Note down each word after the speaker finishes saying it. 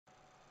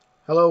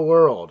Hello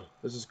world,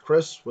 this is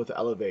Chris with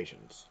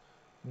Elevations,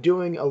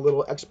 doing a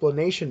little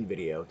explanation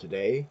video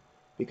today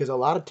because a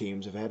lot of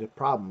teams have had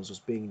problems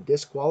with being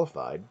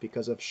disqualified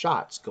because of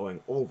shots going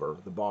over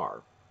the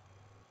bar.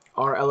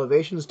 Our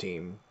Elevations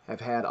team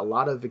have had a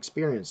lot of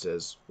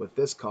experiences with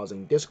this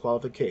causing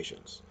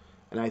disqualifications,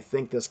 and I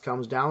think this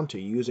comes down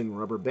to using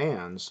rubber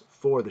bands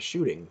for the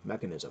shooting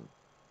mechanism.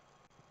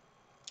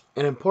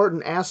 An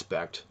important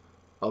aspect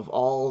of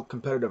all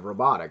competitive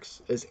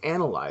robotics is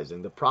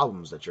analyzing the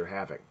problems that you're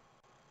having.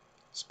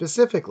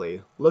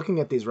 Specifically, looking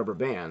at these rubber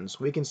bands,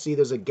 we can see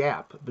there's a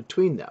gap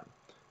between them,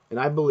 and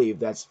I believe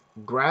that's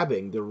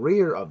grabbing the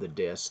rear of the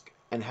disc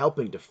and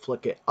helping to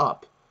flick it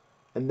up,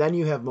 and then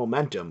you have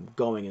momentum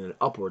going in an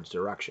upwards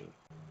direction.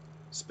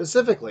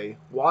 Specifically,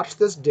 watch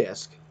this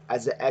disc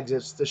as it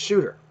exits the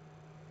shooter.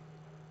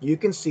 You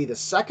can see the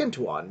second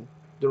one,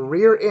 the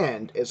rear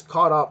end is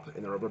caught up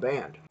in the rubber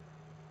band.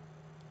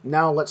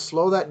 Now let's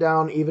slow that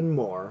down even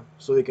more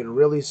so we can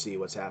really see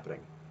what's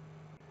happening.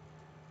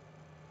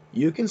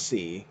 You can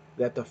see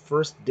that the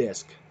first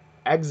disc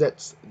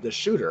exits the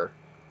shooter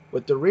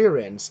with the rear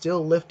end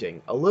still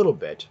lifting a little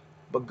bit,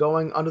 but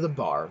going under the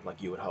bar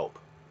like you would hope.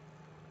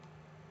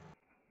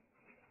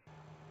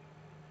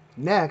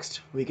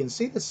 Next, we can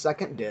see the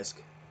second disc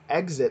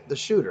exit the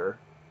shooter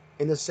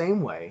in the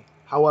same way,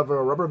 however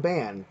a rubber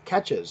band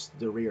catches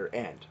the rear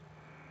end.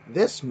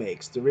 This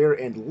makes the rear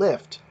end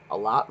lift a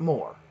lot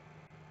more.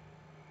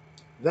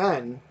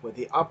 Then, with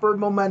the upward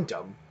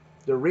momentum,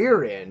 the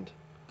rear end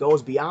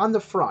goes beyond the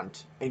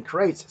front and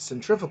creates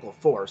centrifugal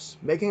force,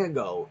 making it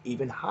go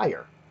even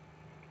higher.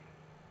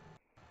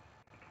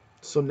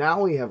 So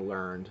now we have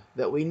learned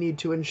that we need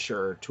to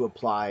ensure to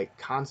apply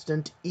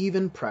constant,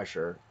 even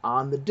pressure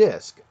on the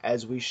disc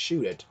as we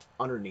shoot it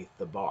underneath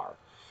the bar.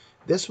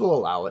 This will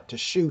allow it to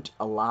shoot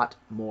a lot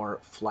more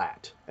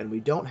flat, and we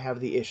don't have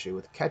the issue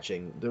with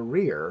catching the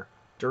rear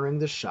during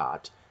the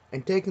shot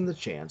and taking the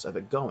chance of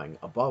it going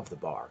above the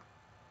bar.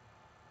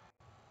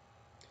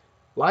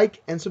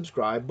 Like and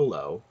subscribe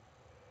below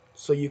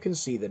so you can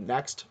see the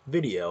next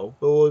video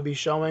where we'll be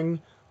showing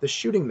the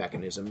shooting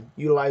mechanism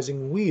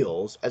utilizing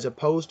wheels as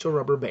opposed to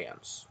rubber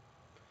bands.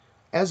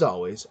 As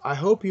always, I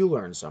hope you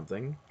learned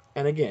something,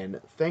 and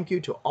again, thank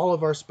you to all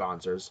of our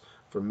sponsors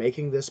for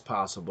making this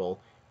possible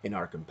in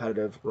our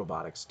competitive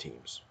robotics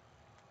teams.